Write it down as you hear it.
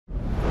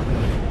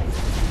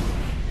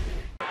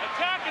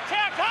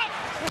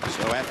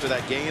So after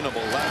that gain of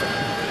 11,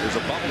 there's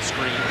a bubble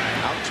screen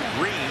out to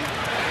Green.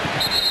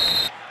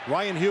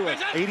 Ryan Hewitt,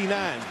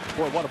 89.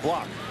 Boy, what a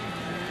block.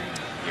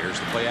 Here's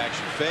the play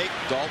action fake.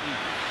 Dalton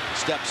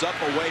steps up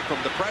away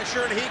from the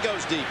pressure, and he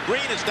goes deep.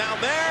 Green is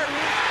down there.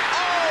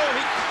 Oh,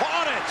 he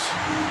caught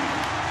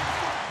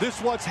it.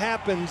 This what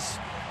happens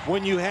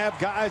when you have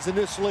guys in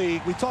this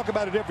league. We talk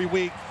about it every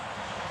week.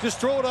 Just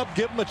throw it up,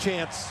 give them a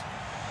chance.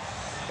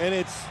 And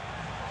it's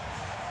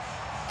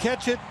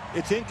catch it,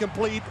 it's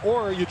incomplete,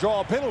 or you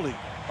draw a penalty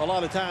a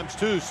lot of times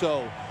too.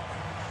 So,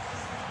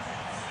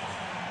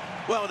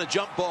 well, in a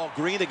jump ball,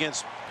 Green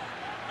against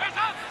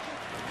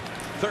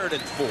 3rd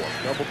and 4.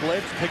 Double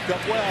blitz, picked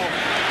up well.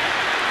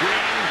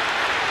 Green,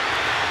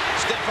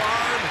 stiff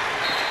arm,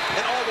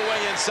 and all the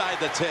way inside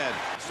the 10.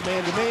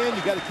 Man to man,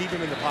 you got to keep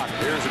him in the pocket.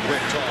 Here's a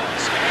quick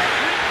toss.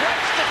 Green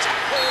breaks the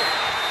tackle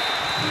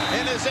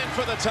and is in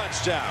for the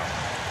touchdown.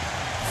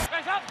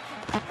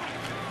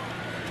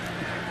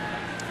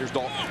 Here's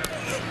Dalton.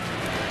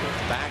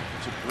 Back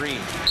to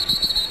Green.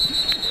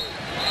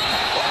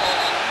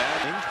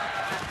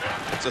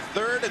 It's a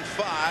 3rd and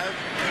 5.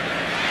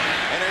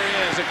 And there he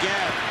is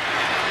again.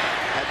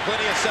 Had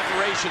plenty of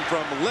separation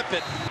from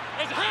Lippett.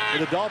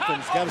 And the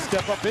Dolphins got to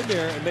step up in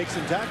there and make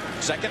some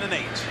tackles. 2nd and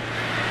 8.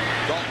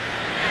 Dalton.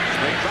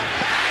 Straight drop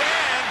back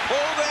and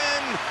pulled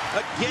in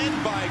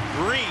again by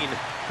Green,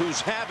 who's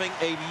having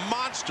a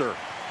monster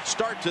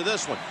start to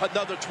this one.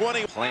 Another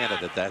 20.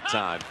 Planted at that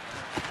time.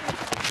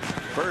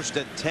 1st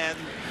and 10.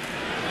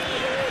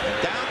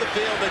 And down the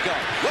field they go.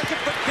 Looking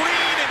for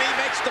Green, and he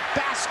makes the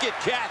basket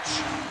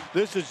catch.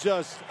 This is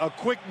just a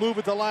quick move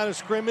at the line of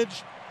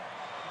scrimmage.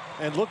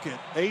 And look at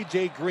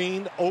A.J.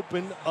 Green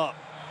open up.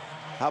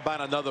 How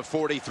about another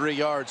 43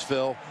 yards,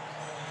 Phil?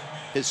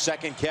 His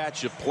 2nd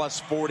catch of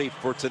 +40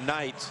 for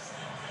tonight.